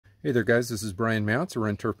Hey there guys, this is Brian Mounts, or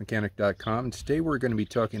runturfmechanic.com, and today we're going to be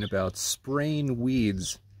talking about spraying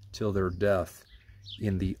weeds till their death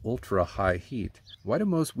in the ultra high heat. Why do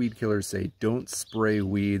most weed killers say don't spray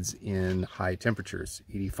weeds in high temperatures?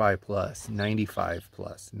 85 plus, 95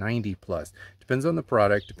 plus, 90 plus. Depends on the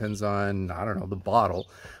product, depends on, I don't know, the bottle,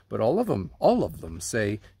 but all of them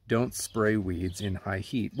say don't spray weeds in high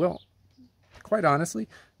heat. Well, quite honestly,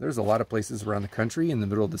 there's a lot of places around the country in the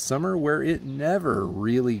middle of the summer where it never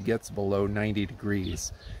really gets below 90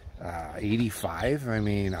 degrees. 85, I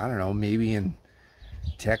mean, I don't know, maybe in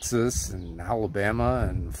Texas and Alabama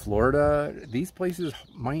and Florida, these places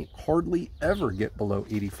might hardly ever get below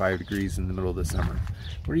 85 degrees in the middle of the summer.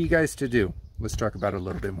 What are you guys to do? Let's talk about it a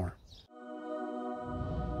little bit more.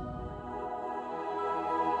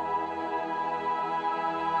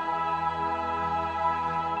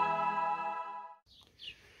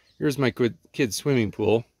 Here's my kid's swimming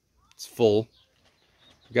pool. It's full.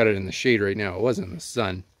 I've got it in the shade right now. It wasn't in the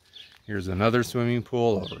sun. Here's another swimming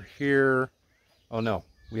pool over here. Oh no,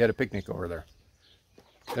 we had a picnic over there.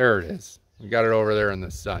 There it is. We got it over there in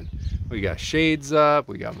the sun. We got shades up.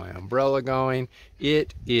 We got my umbrella going.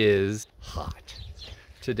 It is hot.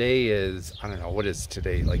 Today is, I don't know, what is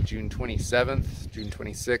today? Like June 27th, June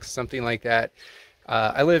 26th, something like that.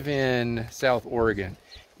 I live in South Oregon.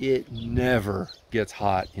 It never gets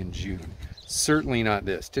hot in June. Certainly not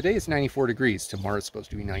this. Today it's 94 degrees. Tomorrow it's supposed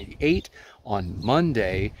to be 98. On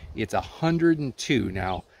Monday, it's 102.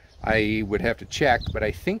 Now, I would have to check, but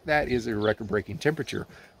I think that is a record-breaking temperature.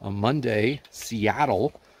 On Monday,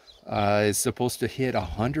 Seattle is supposed to hit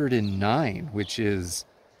 109, which is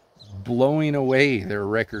blowing away their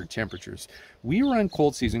record temperatures. We run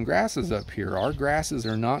cold season grasses up here. Our grasses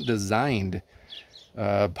are not designed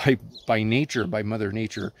by nature, by Mother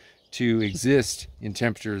Nature, to exist in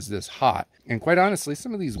temperatures this hot. And quite honestly,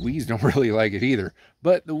 some of these weeds don't really like it either.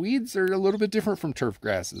 But the weeds are a little bit different from turf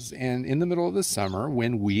grasses. And in the middle of the summer,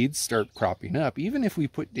 when weeds start cropping up, even if we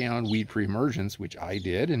put down weed pre-emergence, which I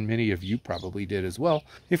did, and many of you probably did as well,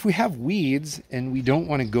 if we have weeds and we don't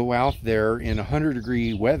want to go out there in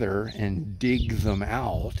 100-degree weather and dig them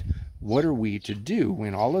out, what are we to do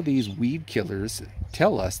when all of these weed killers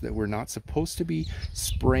tell us that we're not supposed to be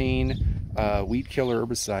spraying weed killer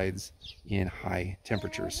herbicides in high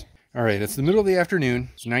temperatures? All right, it's the middle of the afternoon.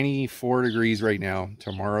 It's 94 degrees right now.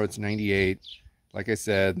 Tomorrow it's 98, like I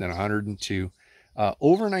said, then 102.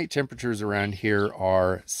 Overnight temperatures around here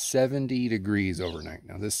are 70 degrees overnight.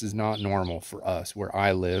 Now, this is not normal for us where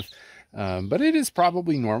I live. But it is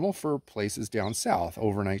probably normal for places down south.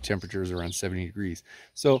 Overnight temperatures around 70 degrees.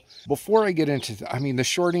 So before I get into, the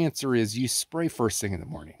short answer is you spray first thing in the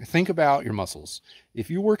morning. Think about your muscles. If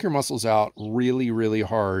you work your muscles out really, really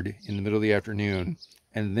hard in the middle of the afternoon,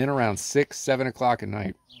 and then around 6, 7 o'clock at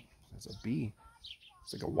night, that's a bee.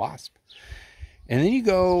 It's like a wasp. And then you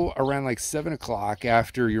go around like 7 o'clock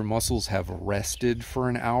after your muscles have rested for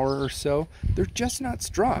an hour or so. They're just not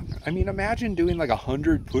strong. I mean, imagine doing like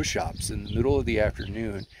 100 push-ups in the middle of the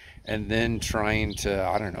afternoon and then trying to,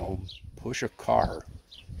 I don't know, push a car.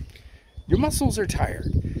 Your muscles are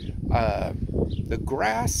tired. The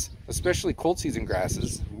grass, especially cold season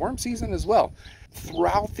grasses, warm season as well,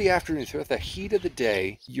 throughout the afternoon, throughout the heat of the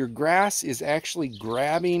day, your grass is actually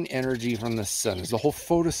grabbing energy from the sun. It's the whole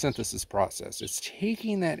photosynthesis process. It's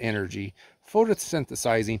taking that energy,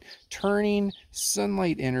 photosynthesizing, turning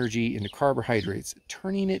sunlight energy into carbohydrates,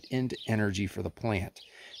 turning it into energy for the plant.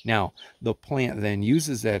 Now, the plant then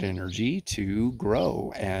uses that energy to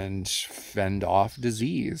grow and fend off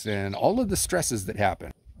disease and all of the stresses that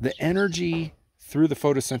happen. The energy through the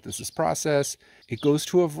photosynthesis process, it goes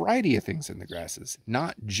to a variety of things in the grasses,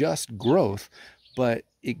 not just growth, but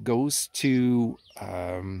it goes to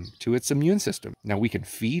its immune system. Now, we can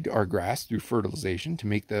feed our grass through fertilization to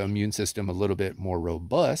make the immune system a little bit more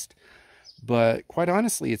robust, but quite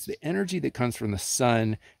honestly, it's the energy that comes from the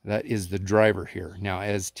sun that is the driver here. Now,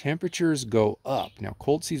 as temperatures go up, now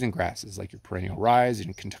cold season grasses like your perennial rye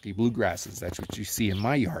and Kentucky bluegrasses, that's what you see in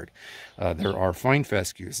my yard. There are fine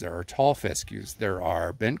fescues, there are tall fescues, there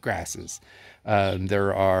are bent grasses,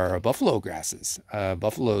 there are buffalo grasses.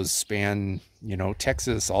 Buffaloes span,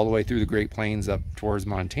 Texas all the way through the Great Plains up towards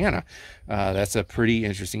Montana. That's a pretty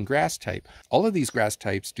interesting grass type. All of these grass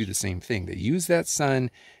types do the same thing. They use that sun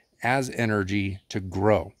as energy to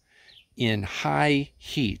grow. In high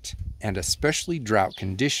heat and especially drought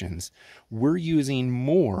conditions, we're using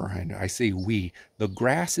more, and I say we, the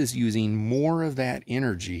grass is using more of that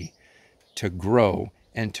energy to grow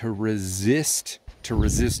and to resist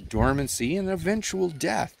dormancy and eventual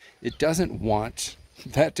death. It doesn't want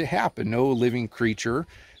that to happen. No living creature,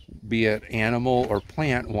 be it animal or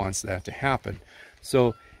plant, wants that to happen.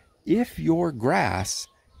 So If your grass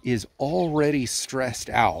is already stressed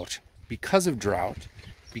out because of drought,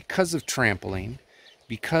 because of trampling,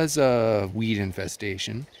 because of weed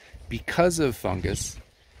infestation, because of fungus,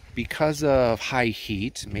 because of high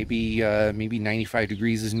heat, maybe 95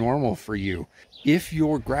 degrees is normal for you. If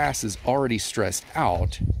your grass is already stressed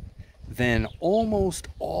out, then almost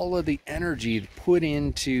all of the energy put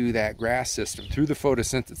into that grass system through the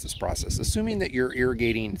photosynthesis process, assuming that you're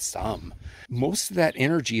irrigating some, most of that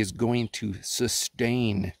energy is going to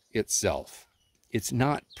sustain itself. It's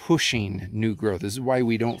not pushing new growth. This is why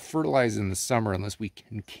we don't fertilize in the summer unless we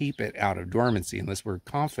can keep it out of dormancy, unless we're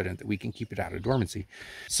confident that we can keep it out of dormancy.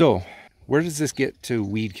 So where does this get to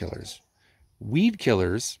weed killers? Weed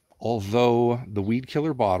killers, although the weed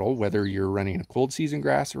killer bottle, whether you're running a cold season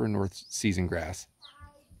grass or a north season grass,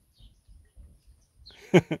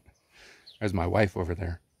 there's my wife over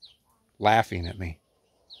there laughing at me.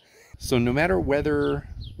 So no matter whether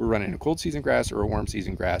we're running a cold season grass or a warm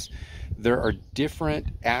season grass, there are different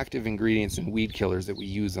active ingredients and weed killers that we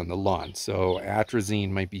use on the lawn. So atrazine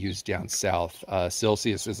might be used down south.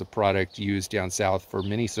 Celsius is a product used down south for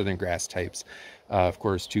many southern grass types. Of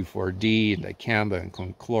course, 2,4-D and dicamba and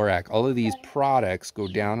conchloric. All of these products go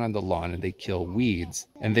down on the lawn and they kill weeds.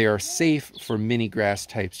 And they are safe for many grass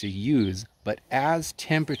types to use. But as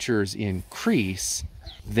temperatures increase,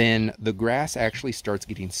 then the grass actually starts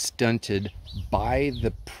getting stunted by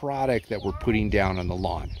the product that we're putting down on the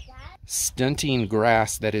lawn. Stunting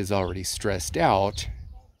grass that is already stressed out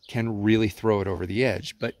can really throw it over the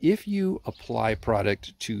edge. But if you apply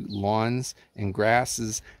product to lawns and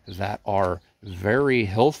grasses that are very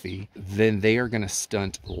healthy, then they are going to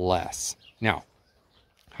stunt less. Now,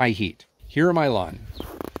 high heat. Here on my lawn,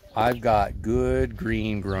 I've got good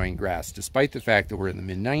green growing grass, despite the fact that we're in the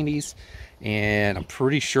mid-90s, and I'm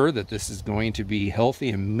pretty sure that this is going to be healthy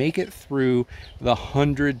and make it through the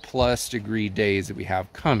 100+ degree days that we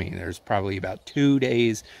have coming. There's probably about 2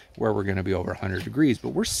 days where we're going to be over 100 degrees, but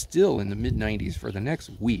we're still in the mid-90s for the next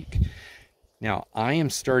week. Now, I am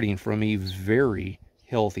starting from a very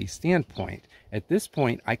healthy standpoint. At this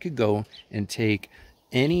point, I could go and take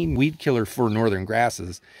any weed killer for northern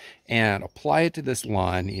grasses and apply it to this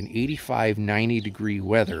lawn in 85, 90 degree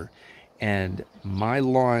weather, and my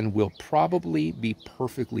lawn will probably be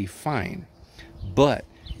perfectly fine. But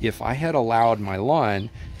if I had allowed my lawn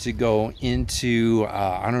to go into,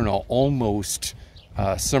 I don't know, almost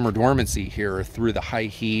summer dormancy here through the high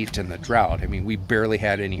heat and the drought, I mean, we barely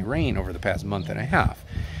had any rain over the past month and a half.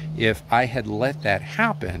 If I had let that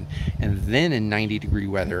happen, and then in 90 degree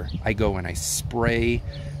weather, I go and I spray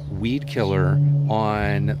weed killer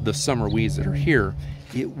on the summer weeds that are here,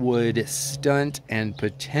 it would stunt and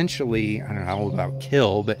potentially, I don't know about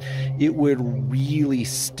kill, but it would really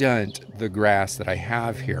stunt the grass that I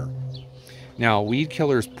have here. Now, weed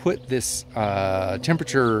killers put this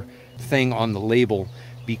temperature thing on the label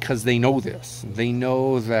because they know this. They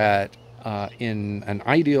know that in an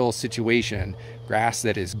ideal situation, grass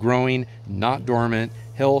that is growing, not dormant,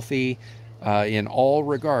 healthy, in all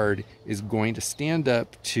regard, is going to stand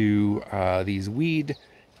up to these weed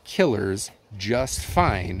killers just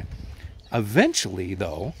fine. Eventually,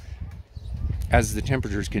 though, as the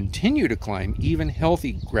temperatures continue to climb, even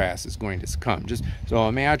healthy grass is going to succumb. Just so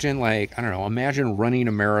imagine, like, I don't know, imagine running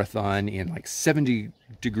a marathon in like 70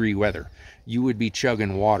 degree weather. You would be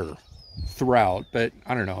chugging water throughout, but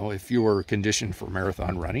I don't know, if you were conditioned for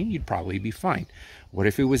marathon running, you'd probably be fine. What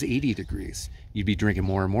if it was 80 degrees? You'd be drinking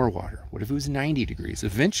more and more water. What if it was 90 degrees?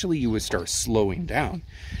 Eventually you would start slowing down.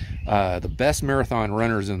 The best marathon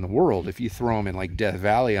runners in the world, if you throw them in like Death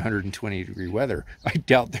Valley 120 degree weather, I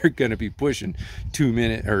doubt they're going to be pushing 2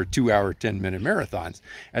 minute or 2 hour 10-minute marathons.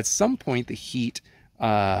 At some point the heat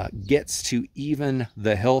gets to even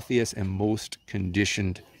the healthiest and most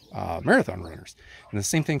conditioned marathon runners. And the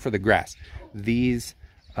same thing for the grass. These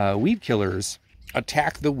weed killers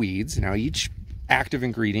attack the weeds. Now, each active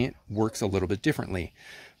ingredient works a little bit differently,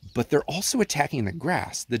 but they're also attacking the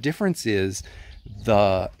grass. The difference is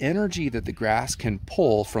the energy that the grass can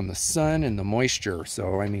pull from the sun and the moisture.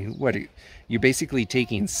 So, I mean, you're basically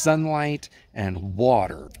taking sunlight and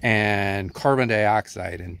water and carbon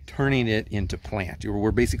dioxide and turning it into plant.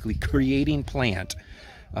 We're basically creating plant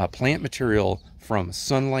material from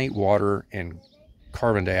sunlight, water, and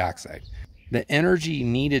carbon dioxide. The energy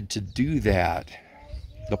needed to do that,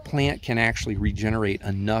 the plant can actually regenerate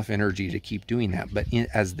enough energy to keep doing that. But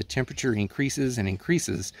as the temperature increases and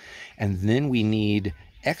increases, and then we need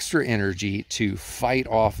extra energy to fight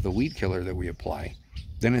off the weed killer that we apply,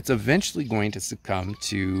 then it's eventually going to succumb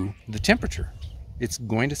to the temperature. It's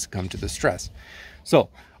going to succumb to the stress. So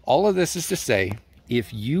all of this is to say,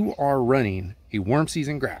 if you are running a warm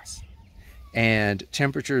season grass and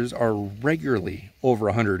temperatures are regularly over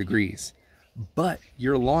 100 degrees, but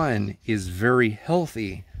your lawn is very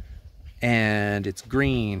healthy and it's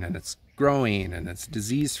green and it's growing and it's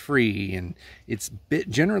disease-free and it's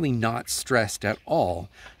generally not stressed at all,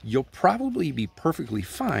 you'll probably be perfectly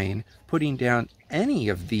fine putting down any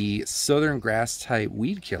of the southern grass type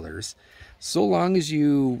weed killers, so long as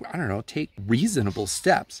you, I don't know, take reasonable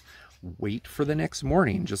steps. Wait for the next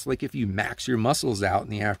morning. Just like if you max your muscles out in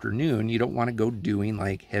the afternoon, you don't want to go doing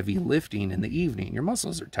like heavy lifting in the evening. Your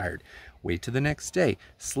muscles are tired. Wait till the next day.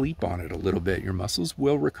 Sleep on it a little bit. Your muscles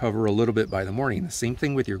will recover a little bit by the morning. The same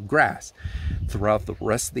thing with your grass. Throughout the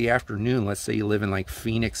rest of the afternoon, let's say you live in like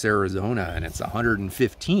Phoenix, Arizona, and it's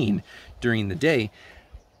 115 during the day.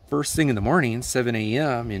 First thing in the morning, 7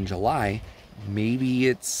 a.m. in July, maybe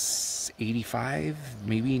it's 85,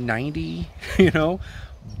 maybe 90, you know,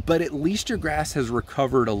 but at least your grass has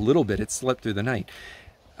recovered a little bit. It slept through the night.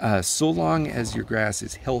 So long as your grass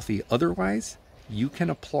is healthy otherwise, you can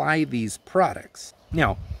apply these products.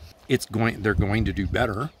 Now, they're going to do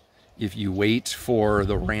better if you wait for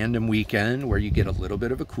the random weekend where you get a little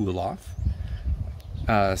bit of a cool off.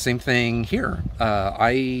 Same thing here.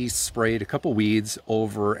 I sprayed a couple weeds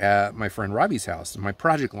over at my friend Robbie's house, my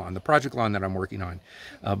project lawn, the project lawn that I'm working on.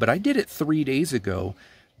 But I did it 3 days ago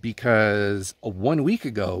because 1 week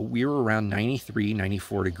ago we were around 93,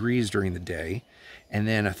 94 degrees during the day. And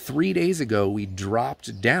then 3 days ago we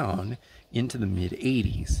dropped down into the mid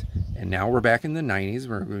 80s. And now we're back in the 90s.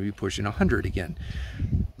 We're going to be pushing 100 again.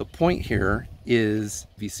 The point here is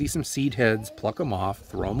if you see some seed heads, pluck them off,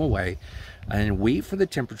 throw them away, and wait for the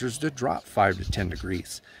temperatures to drop 5 to 10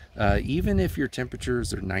 degrees. Even if your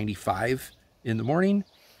temperatures are 95 in the morning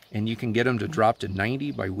and you can get them to drop to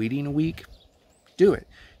 90 by waiting a week, do it.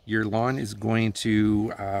 Your lawn is going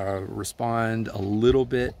to respond a little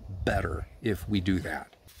bit better if we do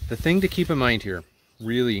that. The thing to keep in mind here,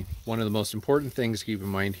 really one of the most important things to keep in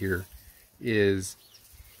mind here, is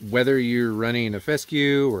whether you're running a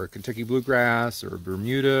fescue or a Kentucky bluegrass or a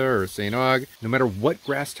Bermuda or a St. Aug, no matter what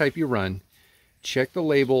grass type you run, check the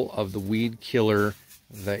label of the weed killer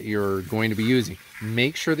that you're going to be using.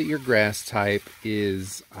 Make sure that your grass type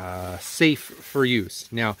is safe for use.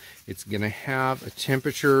 Now, it's going to have a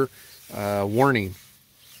temperature warning.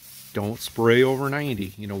 Don't spray over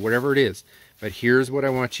 90, you know, whatever it is. But here's what I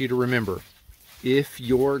want you to remember. If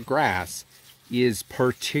your grass is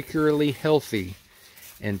particularly healthy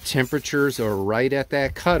and temperatures are right at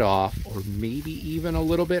that cutoff, or maybe even a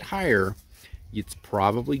little bit higher, it's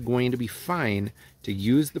probably going to be fine to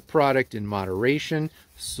use the product in moderation,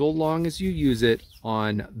 so long as you use it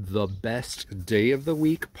on the best day of the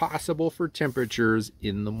week possible for temperatures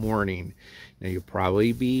in the morning. Now, you'll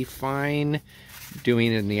probably be fine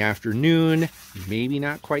doing it in the afternoon, maybe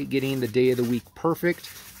not quite getting the day of the week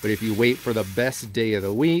perfect, but if you wait for the best day of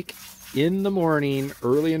the week in the morning,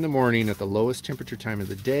 early in the morning at the lowest temperature time of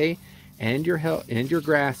the day, and your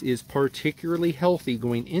grass is particularly healthy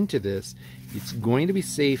going into this, it's going to be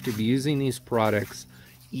safe to be using these products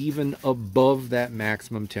even above that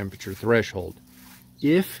maximum temperature threshold.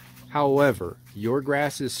 If, however, your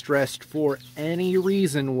grass is stressed for any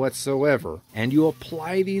reason whatsoever, and you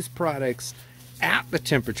apply these products at the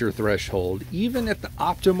temperature threshold, even at the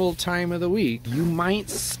optimal time of the week, you might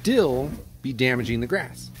still be damaging the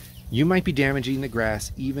grass. You might be damaging the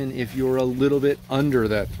grass even if you're a little bit under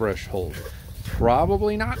that threshold.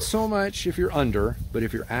 Probably not so much if you're under, but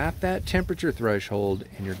if you're at that temperature threshold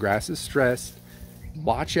and your grass is stressed,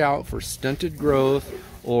 watch out for stunted growth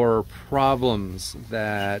or problems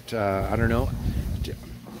that, I don't know,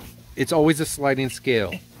 it's always a sliding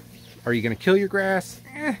scale. Are you going to kill your grass?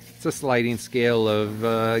 It's a sliding scale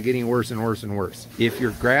of getting worse and worse and worse. If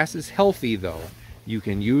your grass is healthy though, you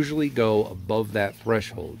can usually go above that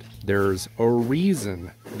threshold. There's a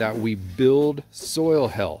reason that we build soil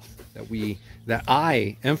health, that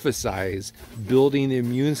I emphasize building the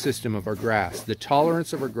immune system of our grass, the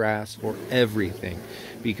tolerance of our grass for everything.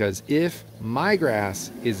 Because if my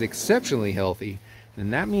grass is exceptionally healthy,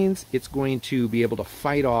 then that means it's going to be able to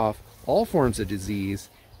fight off all forms of disease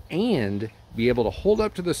and be able to hold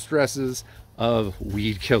up to the stresses of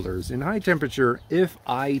weed killers in high temperature if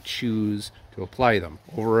I choose to apply them.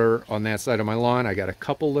 Over on that side of my lawn, I got a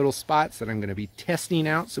couple little spots that I'm going to be testing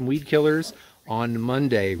out some weed killers on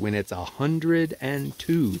Monday when it's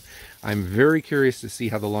 102. I'm very curious to see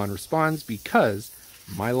how the lawn responds because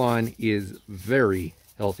my lawn is very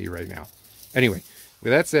healthy right now. Anyway,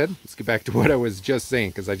 with that said, let's get back to what I was just saying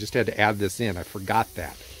because I just had to add this in. I forgot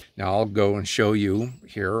that. Now I'll go and show you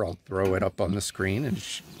here. I'll throw it up on the screen and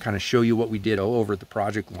kind of show you what we did over at the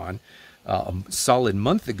project lawn. A solid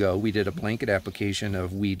month ago, we did a blanket application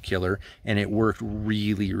of weed killer, and it worked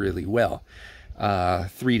really, really well.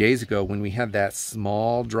 3 days ago, when we had that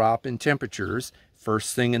small drop in temperatures,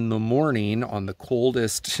 first thing in the morning on the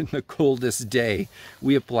coldest day,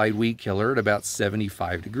 we applied weed killer at about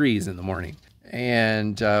 75 degrees in the morning.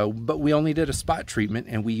 And but we only did a spot treatment,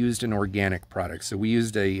 and we used an organic product. So we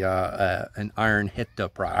used an iron hetta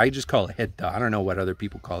product. I just call it hetta. I don't know what other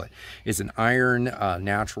people call it. It's an iron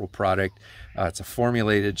natural product. It's a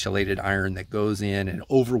formulated chelated iron that goes in and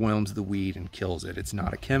overwhelms the weed and kills it. It's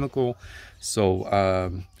not a chemical. So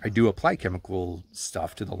I do apply chemical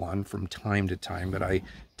stuff to the lawn from time to time, but I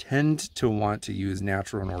tend to want to use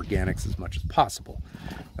natural and organics as much as possible.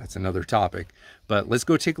 That's another topic. But let's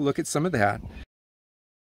go take a look at some of that.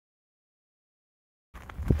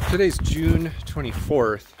 Today's June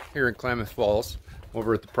 24th here in Klamath Falls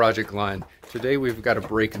over at the project lawn. Today we've got a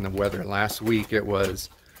break in the weather. Last week it was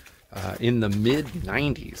in the mid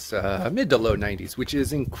 90s, mid to low 90s, which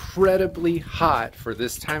is incredibly hot for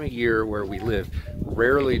this time of year where we live.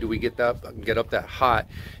 Rarely do we get up that hot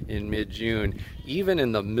in mid-June. Even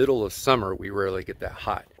in the middle of summer, we rarely get that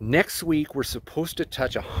hot. Next week, we're supposed to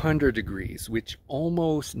touch 100 degrees, which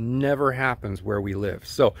almost never happens where we live.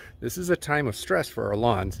 So this is a time of stress for our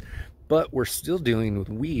lawns, but we're still dealing with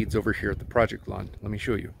weeds over here at the project lawn. Let me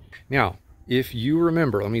show you. Now, if you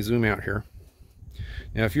remember, let me zoom out here.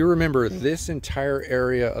 Now, if you remember, this entire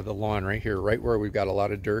area of the lawn right here, right where we've got a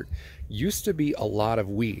lot of dirt, used to be a lot of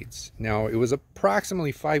weeds. Now, it was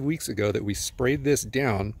approximately 5 weeks ago that we sprayed this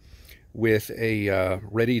down with a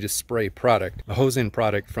ready-to-spray product, a hose-in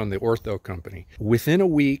product from the Ortho company. Within a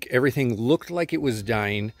week, everything looked like it was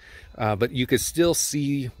dying, but you could still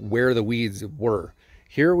see where the weeds were.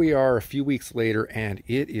 Here we are a few weeks later, and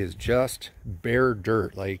it is just bare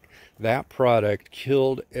dirt. Like, that product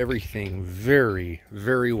killed everything very,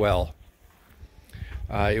 very well.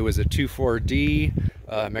 It was a 2,4-D,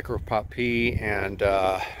 Micropop P, and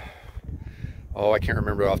oh, I can't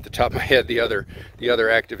remember off the top of my head the other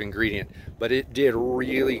active ingredient, but it did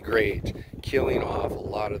really great, killing off a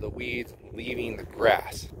lot of the weeds, leaving the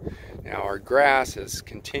grass. Now, our grass is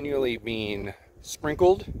continually being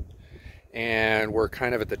sprinkled, and we're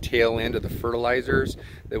kind of at the tail end of the fertilizers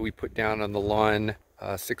that we put down on the lawn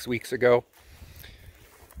 6 weeks ago.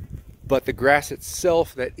 But the grass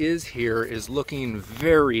itself that is here is looking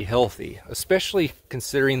very healthy, especially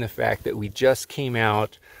considering the fact that we just came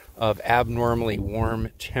out of abnormally warm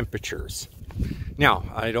temperatures. Now,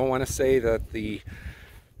 I don't want to say that the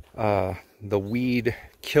weed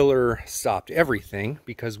killer stopped everything,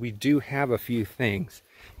 because we do have a few things.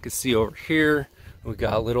 You can see over here, we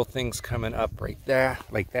got little things coming up right there,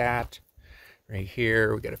 like that. Right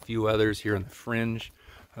here, we got a few others here on the fringe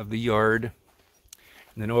of the yard.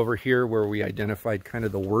 And then over here where we identified kind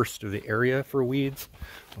of the worst of the area for weeds,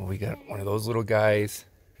 well, we got one of those little guys.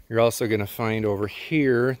 You're also going to find over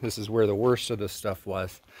here, this is where the worst of the stuff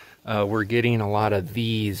was. We're getting a lot of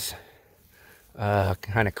these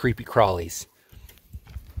kind of creepy crawlies.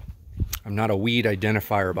 I'm not a weed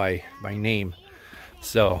identifier by name,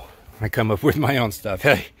 so I come up with my own stuff.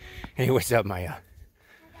 Hey, what's up, Maya?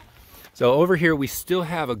 So over here, we still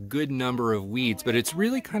have a good number of weeds, but it's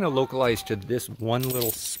really kind of localized to this one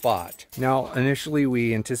little spot. Now, initially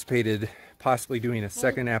we anticipated possibly doing a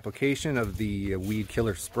second application of the weed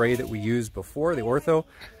killer spray that we used before, the Ortho.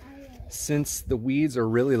 Since the weeds are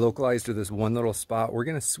really localized to this one little spot, we're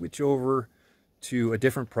going to switch over to a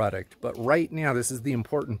different product. But right now, this is the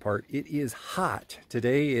important part. It is hot.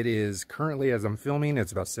 Today it is currently, as I'm filming,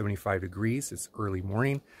 it's about 75 degrees. It's early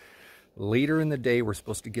morning. Later in the day, we're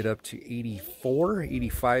supposed to get up to 84,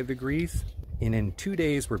 85 degrees. And in 2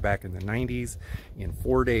 days, we're back in the 90s. In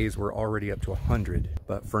 4 days, we're already up to 100.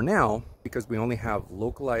 But for now, because we only have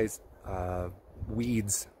localized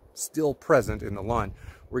weeds still present in the lawn,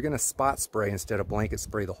 we're going to spot spray instead of blanket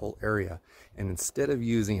spray the whole area. And instead of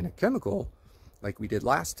using a chemical like we did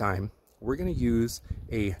last time, we're going to use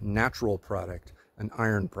a natural product, an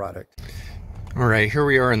iron product. All right, here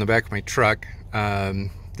we are in the back of my truck.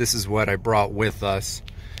 This is what I brought with us.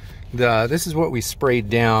 This is what we sprayed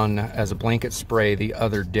down as a blanket spray the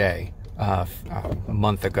other day, a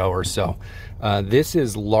month ago or so. This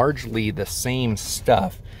is largely the same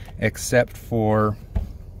stuff, except for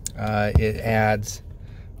it adds,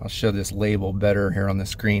 I'll show this label better here on the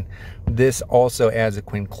screen. This also adds a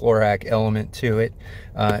quinclorac element to it,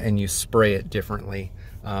 and you spray it differently.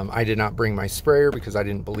 I did not bring my sprayer because I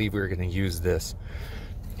didn't believe we were going to use this.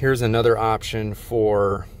 Here's another option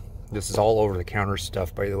for This is all over the counter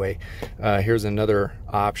stuff, by the way. Here's another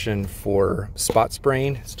option for spot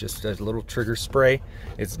spraying. It's just a little trigger spray.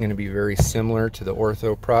 It's going to be very similar to the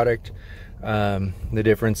Ortho product. The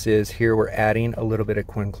difference is here we're adding a little bit of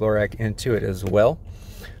quinclorac into it as well.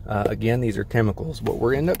 Again, these are chemicals. What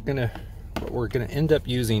we're gonna end up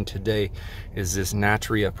using today is this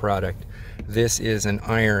Natria product. This is an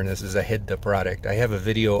iron. This is a Hedda product. I have a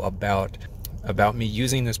video about me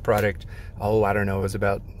using this product. Oh, I don't know. It was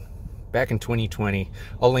about back in 2020.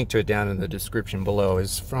 I'll link to it down in the description below.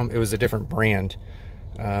 It was a different brand,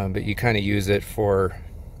 but you kind of use it for.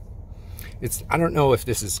 I don't know if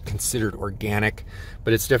this is considered organic,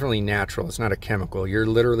 but it's definitely natural. It's not a chemical. You're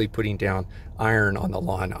literally putting down iron on the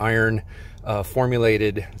lawn. Iron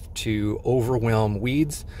formulated to overwhelm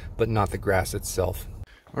weeds, but not the grass itself.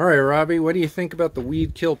 All right, Robbie, what do you think about the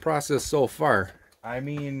weed kill process so far? I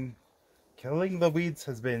mean, killing the weeds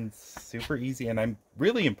has been super easy, and I'm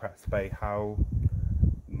really impressed by how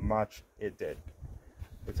much it did.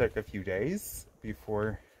 It took a few days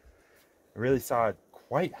before I really saw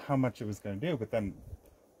quite how much it was going to do, but then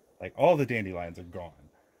like all the dandelions are gone,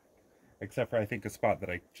 except for I think a spot that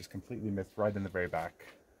I just completely missed right in the very back.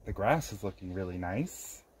 The grass is looking really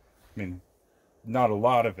nice. I mean, not a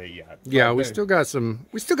lot of it yet. Yeah, we still got some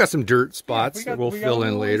dirt spots that we'll fill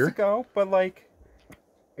in later. To go, but like,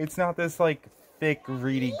 it's not this like thick,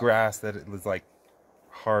 reedy grass that it was like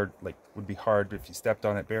hard, like would be hard if you stepped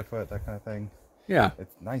on it barefoot, that kind of thing. Yeah,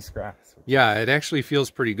 it's nice grass. Yeah, it actually feels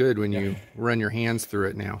pretty good when you run your hands through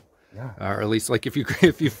it now. Yeah. Or at least like if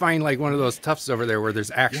you find like one of those tufts over there where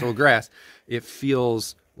there's actual grass, it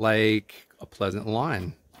feels like a pleasant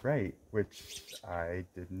lawn. Right, which I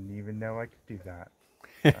didn't even know I could do that.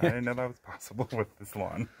 I didn't know that was possible with this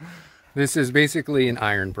lawn. This is basically an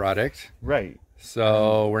iron product. Right.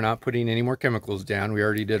 So we're not putting any more chemicals down. We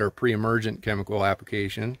already did our pre-emergent chemical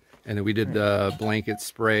application, and then we did the blanket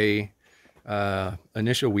spray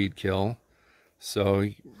initial weed kill. So,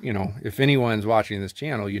 you know, if anyone's watching this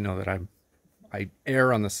channel, you know that I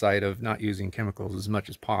err on the side of not using chemicals as much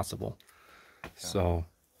as possible. Yeah. So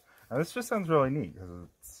now, this just sounds really neat because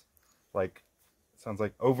it's like, it sounds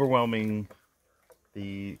like overwhelming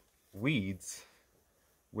the weeds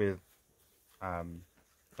with like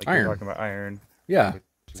iron. You're talking about iron. Yeah.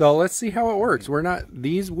 So let's see how it works.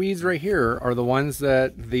 These weeds right here are the ones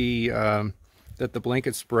that the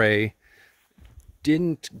blanket spray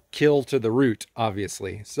didn't kill to the root,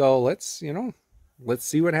 obviously. So let's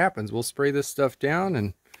see what happens. We'll spray this stuff down,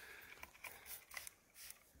 and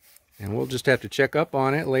we'll just have to check up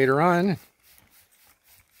on it later on.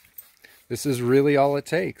 This is really all it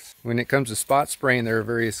takes. When it comes to spot spraying, there are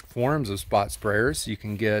various forms of spot sprayers. You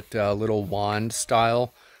can get little wand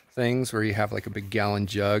style things where you have like a big gallon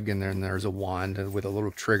jug and then there's a wand with a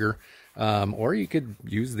little trigger. Or you could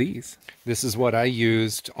use these. This is what I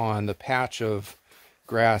used on the patch of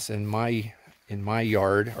grass in my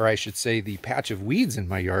yard, or I should say the patch of weeds in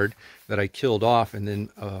my yard that I killed off and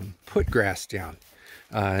then put grass down.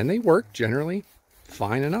 And they work generally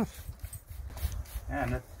fine enough.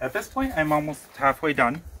 And at this point, I'm almost halfway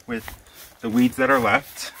done with the weeds that are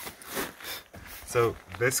left. So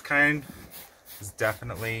this kind is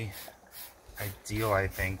definitely ideal, I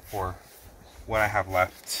think, for what I have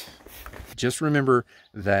left. Just remember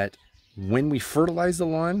that when we fertilize the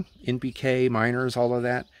lawn, NPK, miners, all of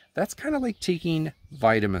that, that's kind of like taking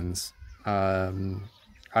vitamins, I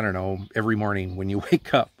don't know, every morning when you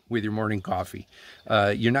wake up with your morning coffee.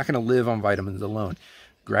 You're not going to live on vitamins alone.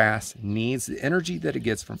 Grass needs the energy that it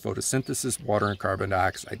gets from photosynthesis, water, and carbon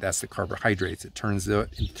dioxide. That's the carbohydrates. It turns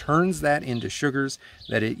that into sugars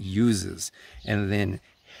that it uses. And then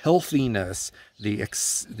healthiness, the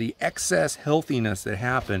excess healthiness that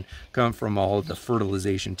happen come from all of the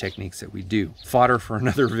fertilization techniques that we do. Fodder for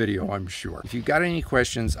another video, I'm sure. If you've got any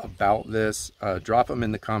questions about this, drop them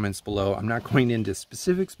in the comments below. I'm not going into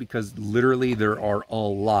specifics because literally there are a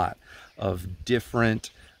lot of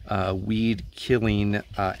different weed killing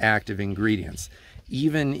active ingredients,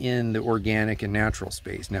 even in the organic and natural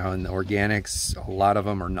space. Now in the organics, a lot of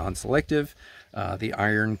them are non-selective. The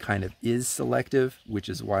iron kind of is selective, which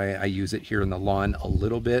is why I use it here in the lawn a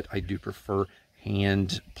little bit. I do prefer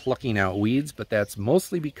hand plucking out weeds, but that's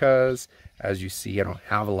mostly because, as you see, I don't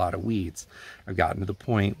have a lot of weeds. I've gotten to the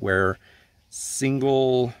point where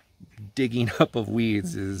single digging up of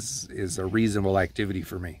weeds is a reasonable activity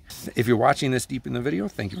for me. If you're watching this deep in the video,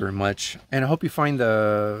 thank you very much, and I hope you find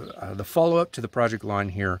the follow-up to the project lawn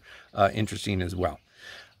here interesting as well.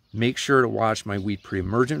 Make sure to watch my weed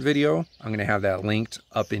pre-emergent video. I'm going to have that linked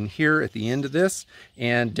up in here at the end of this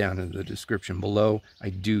and down in the description below. I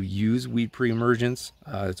do use weed pre-emergence.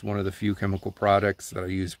 It's one of the few chemical products that I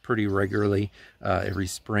use pretty regularly every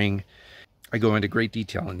spring. I go into great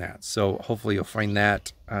detail in that, so hopefully you'll find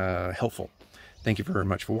that helpful. Thank you very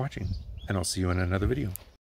much for watching, and I'll see you in another video.